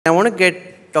I want to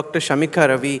get Dr. Shamika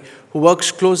Ravi, who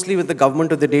works closely with the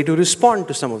government of the day, to respond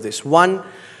to some of this. One,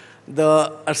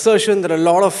 the assertion that a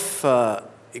lot of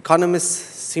economists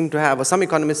seem to have, or some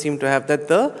economists seem to have, that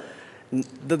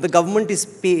the government is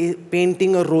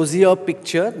painting a rosier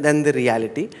picture than the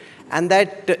reality, and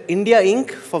that India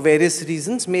Inc., for various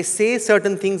reasons, may say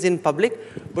certain things in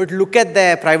public, but look at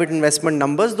their private investment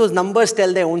numbers. Those numbers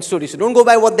tell their own story. So don't go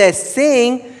by what they're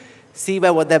saying, see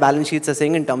by what their balance sheets are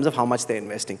saying in terms of how much they're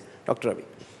investing. Dr. Ravi.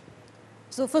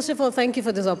 So first of all, thank you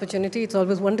for this opportunity. It's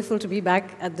always wonderful to be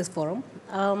back at this forum.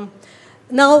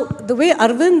 Now, the way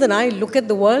Arvind and I look at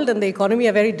the world and the economy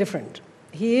are very different.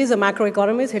 He is a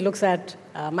macroeconomist. He looks at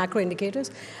macro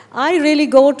indicators. I really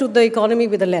go to the economy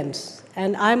with a lens.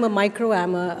 And I'm an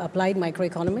applied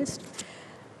microeconomist.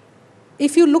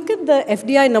 If you look at the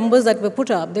FDI numbers that were put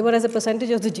up, they were as a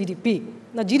percentage of the GDP.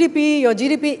 Now, your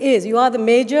GDP is, you are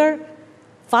the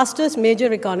fastest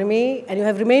major economy, and you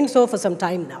have remained so for some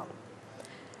time now.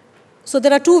 So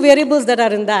there are two variables that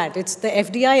are in that. It's the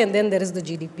FDI, and then there is the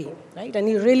GDP, right? And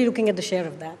you're really looking at the share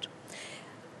of that.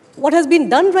 What has been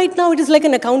done right now, it is like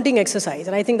an accounting exercise,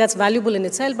 and I think that's valuable in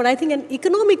itself, but I think an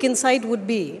economic insight would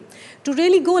be to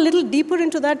really go a little deeper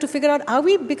into that to figure out, are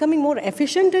we becoming more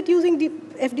efficient at using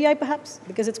FDI perhaps?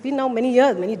 Because it's been now many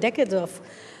years, many decades of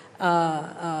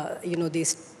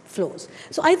these flows.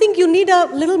 So I think you need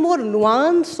a little more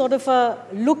nuanced sort of a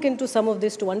look into some of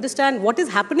this to understand what is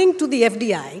happening to the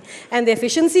FDI and the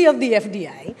efficiency of the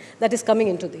FDI that is coming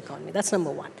into the economy. That's number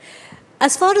one.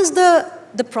 As far as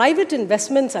the private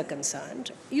investments are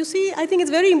concerned, you see, I think it's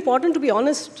very important to be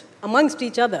honest amongst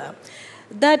each other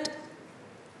that,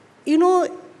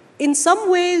 in some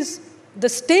ways, the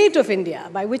state of India,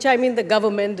 by which I mean the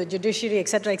government, the judiciary,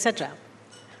 etc.,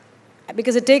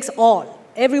 because it takes all.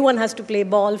 Everyone has to play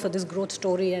ball for this growth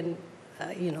story and,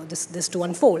 this to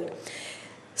unfold.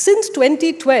 Since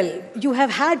 2012, you have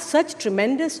had such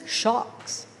tremendous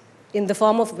shocks in the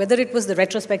form of whether it was the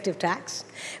retrospective tax,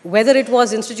 whether it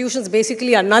was institutions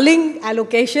basically annulling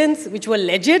allocations which were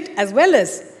legit as well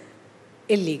as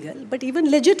illegal, but even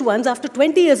legit ones after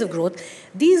 20 years of growth,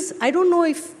 these, I don't know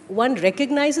if one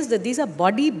recognizes that these are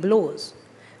body blows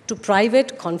to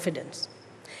private confidence.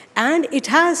 And it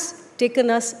has taken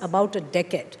us about a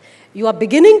decade. You are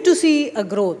beginning to see a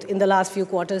growth in the last few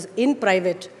quarters in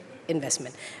private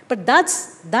investment. But that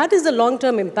is the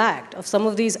long-term impact of some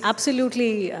of these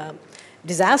absolutely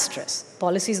disastrous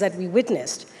policies that we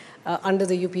witnessed under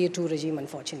the UPA 2 regime,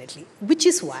 unfortunately, which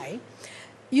is why,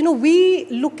 we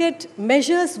look at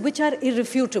measures which are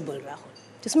irrefutable, Rahul.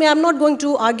 Jisme I'm not going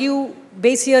to argue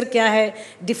base year kya hai,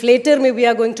 deflator mein we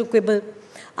are going to quibble.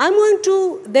 I'm going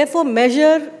to, therefore,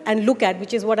 measure and look at,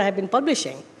 which is what I have been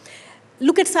publishing,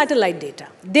 look at satellite data,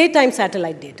 daytime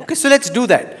satellite data. Okay, so let's do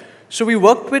that. So we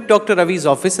worked with Dr. Ravi's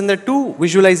office, and there are two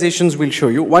visualizations we'll show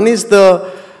you. One is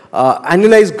the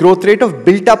annualized growth rate of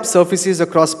built-up surfaces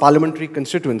across parliamentary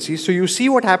constituencies. So you see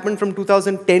what happened from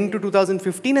 2010 to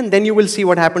 2015, and then you will see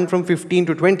what happened from 15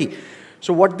 to 20.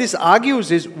 So what this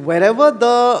argues is wherever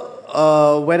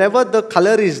the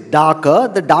color is darker,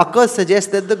 the darker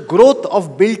suggests that the growth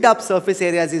of built-up surface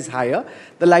areas is higher.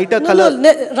 The lighter color...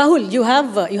 No, Rahul, you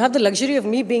have the luxury of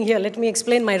me being here. Let me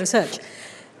explain my research.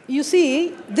 You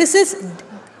see, this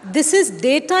is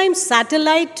daytime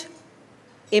satellite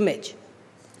image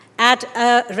at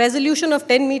a resolution of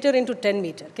 10 meter into 10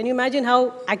 meter. Can you imagine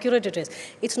how accurate it is?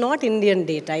 It's not Indian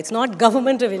data. It's not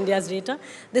government of India's data.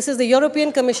 This is the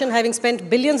European Commission having spent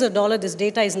billions of dollars. This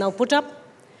data is now put up.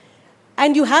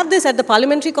 And you have this at the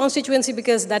parliamentary constituency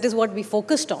because that is what we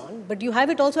focused on, but you have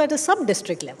it also at a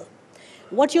sub-district level.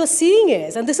 What you're seeing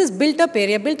is, and this is built-up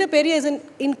area. Built-up area is an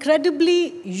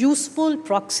incredibly useful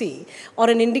proxy or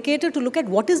an indicator to look at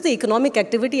what is the economic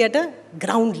activity at a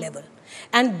ground level.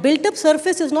 And built-up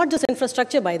surface is not just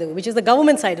infrastructure, by the way, which is the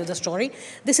government side of the story.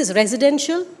 This is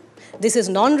residential. This is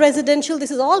non-residential.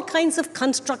 This is all kinds of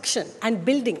construction and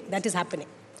building that is happening,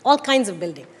 all kinds of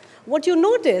building. What you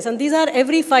notice, and these are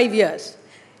every 5 years,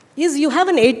 is you have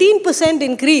an 18%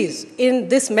 increase in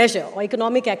this measure or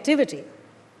economic activity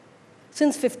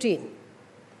since 15,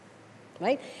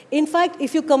 right? In fact,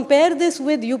 if you compare this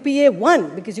with UPA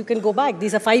 1, because you can go back,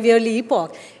 these are 5-yearly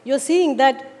epoch, you're seeing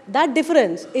that that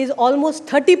difference is almost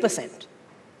 30%.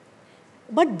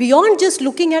 But beyond just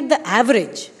looking at the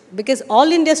average, because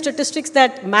all India statistics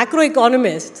that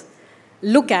macroeconomists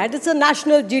look at, it's a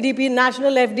national GDP,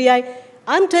 national FDI,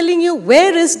 I'm telling you,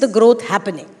 where is the growth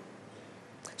happening?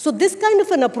 So this kind of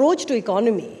an approach to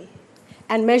economy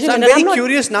and measurement... So I'm very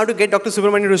curious now to get Dr.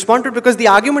 Subramanian to respond to it, because the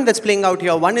argument that's playing out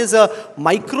here, one is a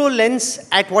micro lens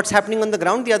at what's happening on the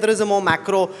ground, the other is a more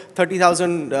macro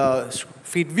 30,000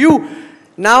 feet view.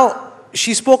 Now,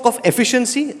 she spoke of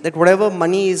efficiency, that whatever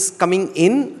money is coming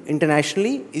in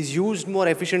internationally is used more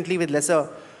efficiently with lesser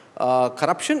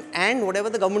corruption, and whatever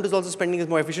the government is also spending is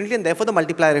more efficiently, and therefore the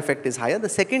multiplier effect is higher. The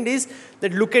second is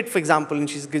that look at, for example, and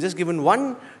she's just given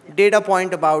one data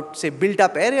point about, say,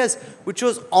 built-up areas, which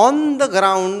shows on the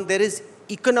ground there is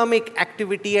economic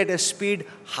activity at a speed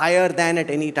higher than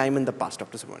at any time in the past,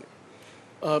 Dr. Subramanian.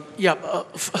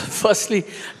 Firstly,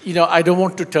 I don't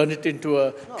want to turn it into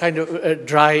a kind of a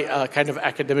dry kind of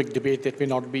academic debate that may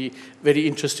not be very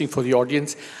interesting for the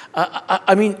audience.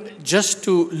 I mean, just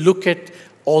to look at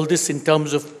all this in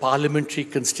terms of parliamentary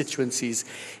constituencies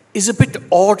is a bit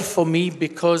odd for me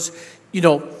because,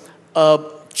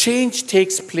 change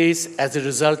takes place as a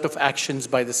result of actions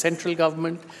by the central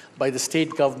government, by the state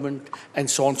government, and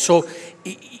so on. So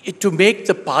to make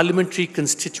the parliamentary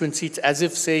constituency, it's as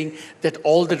if saying that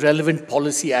all the relevant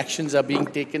policy actions are being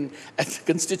taken at the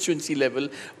constituency level,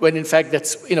 when in fact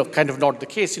that's, kind of not the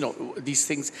case, these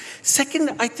things.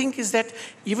 Second, I think, is that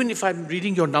even if I'm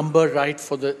reading your number right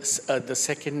for the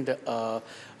second,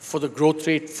 for the growth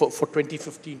rate for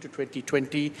 2015 to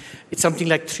 2020, it's something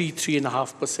like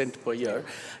 3.5% per year.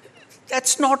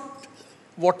 That's not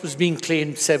what was being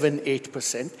claimed,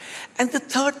 7-8%. And the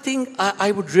third thing I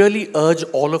would really urge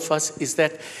all of us is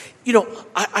that,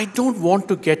 I don't want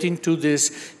to get into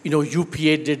this,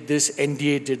 UPA did this,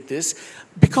 NDA did this,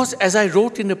 because as I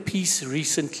wrote in a piece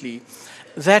recently,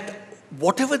 that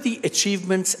whatever the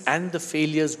achievements and the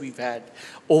failures we've had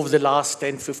over the last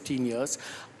 10, 15 years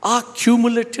are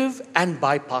cumulative and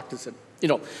bipartisan.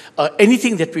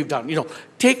 Anything that we've done,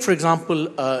 take, for example,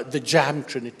 the JAM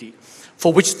Trinity,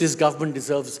 for which this government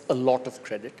deserves a lot of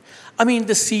credit. I mean,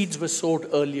 the seeds were sowed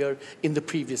earlier in the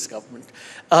previous government.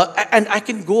 And I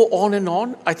can go on and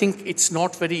on. I think it's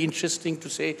not very interesting to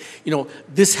say,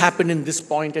 this happened in this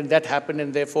point and that happened,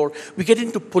 and therefore we get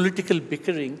into political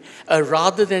bickering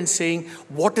rather than saying,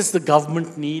 what does the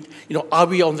government need? Are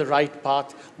we on the right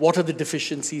path? What are the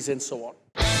deficiencies, and so on.